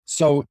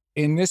So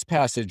in this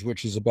passage,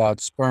 which is about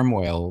sperm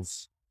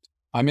whales,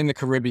 I'm in the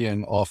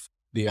Caribbean off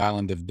the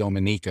island of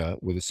Dominica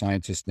with a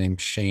scientist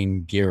named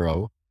Shane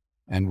Giro,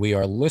 and we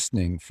are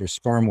listening for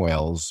sperm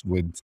whales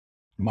with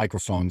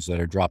microphones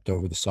that are dropped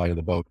over the side of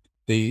the boat.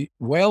 The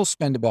whales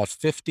spend about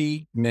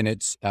 50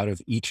 minutes out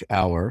of each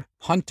hour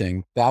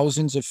hunting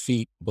thousands of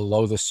feet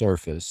below the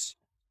surface,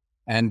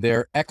 and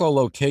their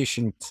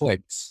echolocation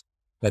clicks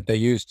that they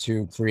use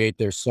to create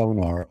their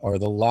sonar are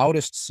the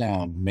loudest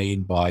sound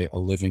made by a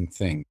living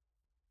thing.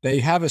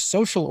 They have a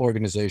social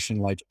organization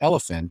like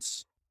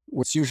elephants.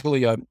 It's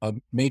usually a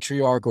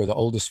matriarch or the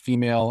oldest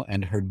female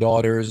and her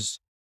daughters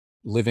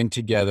living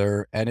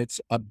together. And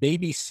it's a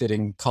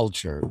babysitting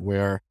culture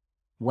where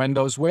when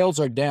those whales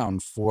are down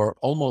for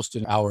almost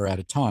an hour at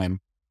a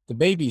time, the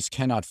babies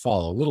cannot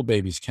follow, little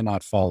babies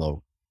cannot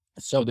follow.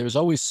 So there's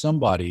always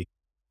somebody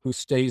who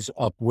stays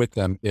up with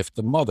them if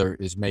the mother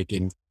is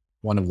making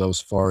one of those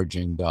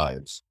foraging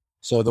dives.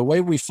 So the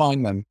way we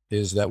find them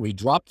is that we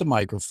drop the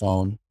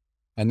microphone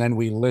and then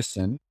we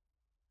listen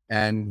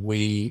and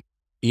we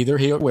either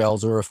hear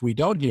whales, or if we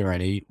don't hear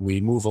any, we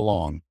move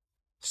along.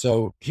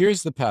 So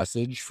here's the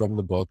passage from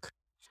the book.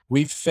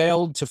 We've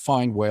failed to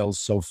find whales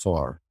so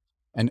far,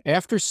 and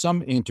after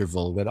some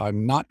interval that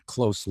I'm not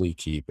closely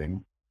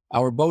keeping,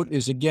 our boat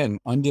is again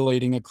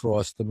undulating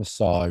across the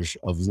massage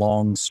of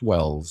long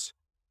swells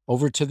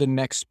over to the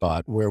next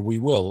spot where we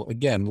will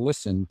again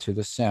listen to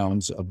the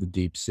sounds of the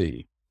deep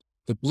sea.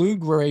 The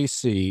blue-gray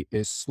sea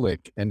is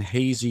slick and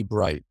hazy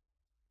bright.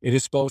 It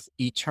is both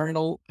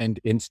eternal and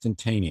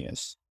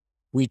instantaneous.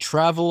 We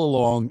travel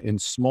along in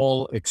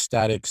small,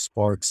 ecstatic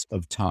sparks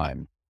of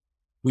time.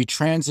 We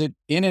transit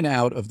in and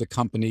out of the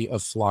company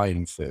of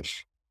flying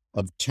fish,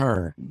 of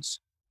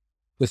terns.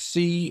 The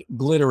sea,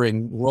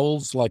 glittering,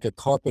 rolls like a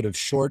carpet of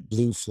short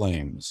blue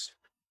flames.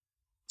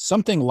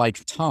 Something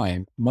like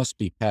time must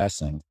be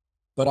passing,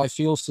 but I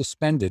feel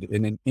suspended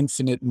in an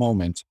infinite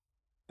moment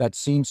that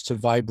seems to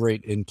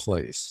vibrate in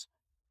place.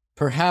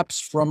 Perhaps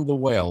from the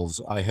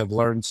whales, I have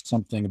learned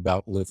something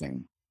about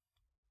living.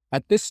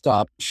 At this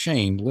stop,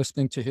 Shane,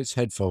 listening to his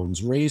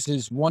headphones,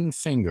 raises one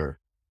finger.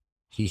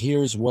 He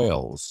hears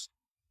whales.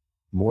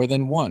 More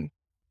than one.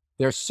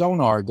 Their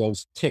sonar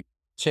goes tick,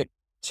 tick,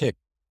 tick.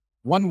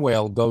 One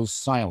whale goes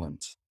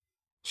silent.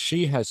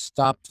 She has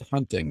stopped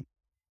hunting.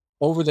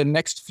 Over the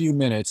next few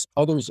minutes,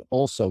 others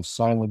also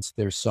silence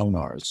their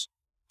sonars.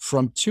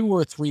 From 2,000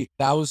 or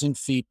 3,000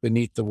 feet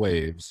beneath the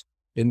waves,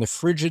 in the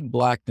frigid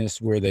blackness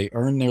where they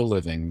earn their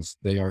livings,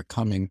 they are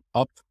coming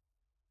up,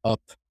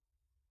 up,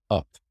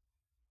 up.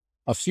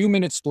 A few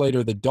minutes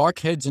later, the dark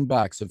heads and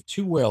backs of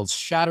two whales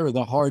shatter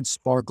the hard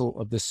sparkle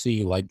of the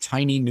sea like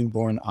tiny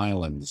newborn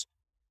islands,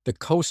 the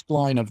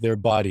coastline of their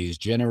bodies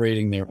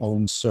generating their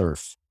own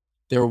surf.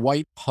 Their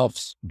white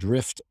puffs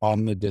drift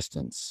on the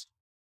distance.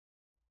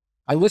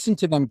 I listen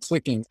to them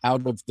clicking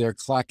out of their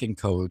clacking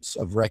codes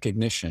of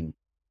recognition,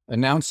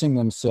 announcing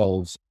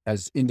themselves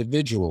as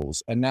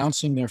individuals,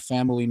 announcing their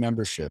family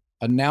membership,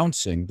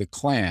 announcing the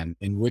clan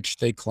in which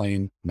they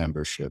claim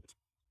membership.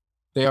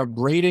 They are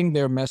braiding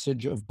their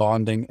message of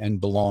bonding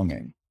and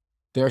belonging.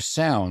 Their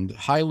sound,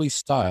 highly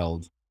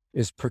styled,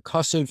 is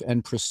percussive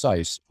and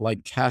precise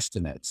like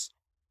castanets.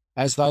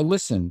 As I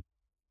listen,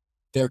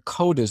 their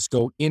codas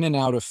go in and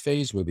out of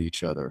phase with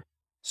each other.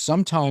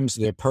 Sometimes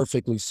they're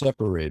perfectly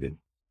separated.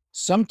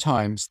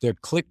 Sometimes their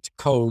clicked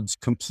codes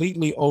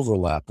completely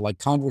overlap like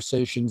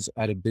conversations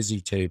at a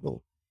busy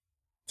table.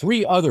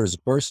 3 others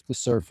burst the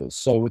surface,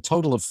 so a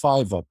total of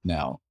 5 up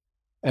now.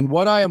 And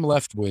what I am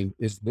left with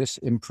is this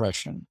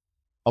impression.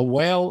 A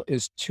whale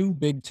is too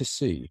big to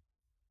see.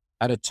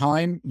 At a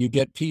time, you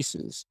get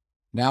pieces.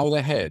 Now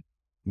the head,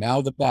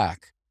 now the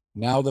back,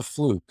 now the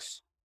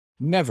flukes.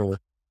 Never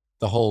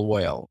the whole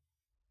whale.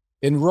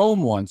 In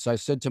Rome once, I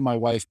said to my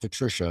wife,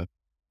 Patricia,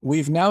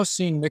 we've now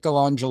seen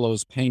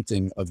Michelangelo's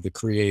painting of the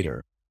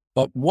Creator,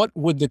 but what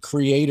would the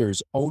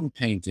Creator's own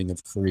painting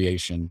of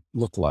creation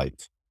look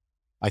like?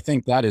 I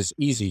think that is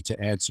easy to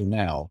answer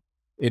now.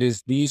 It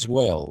is these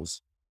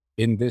whales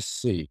in this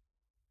sea.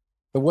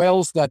 The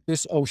whales that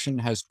this ocean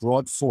has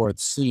brought forth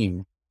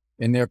seem,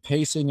 in their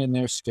pacing and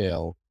their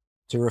scale,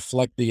 to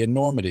reflect the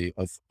enormity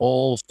of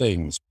all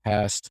things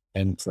past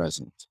and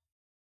present.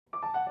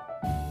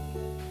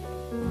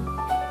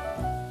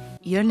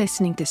 You're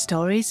listening to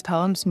Stories,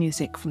 Poems,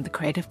 Music from The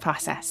Creative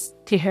Process.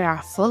 To hear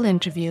our full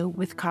interview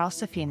with Carl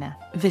Safina,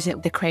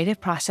 visit the Creative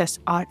Process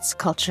Arts,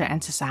 Culture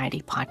and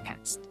Society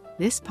podcast.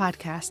 This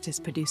podcast is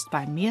produced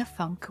by Mia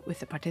Funk with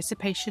the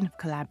participation of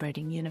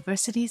collaborating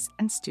universities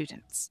and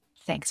students.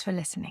 Thanks for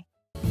listening.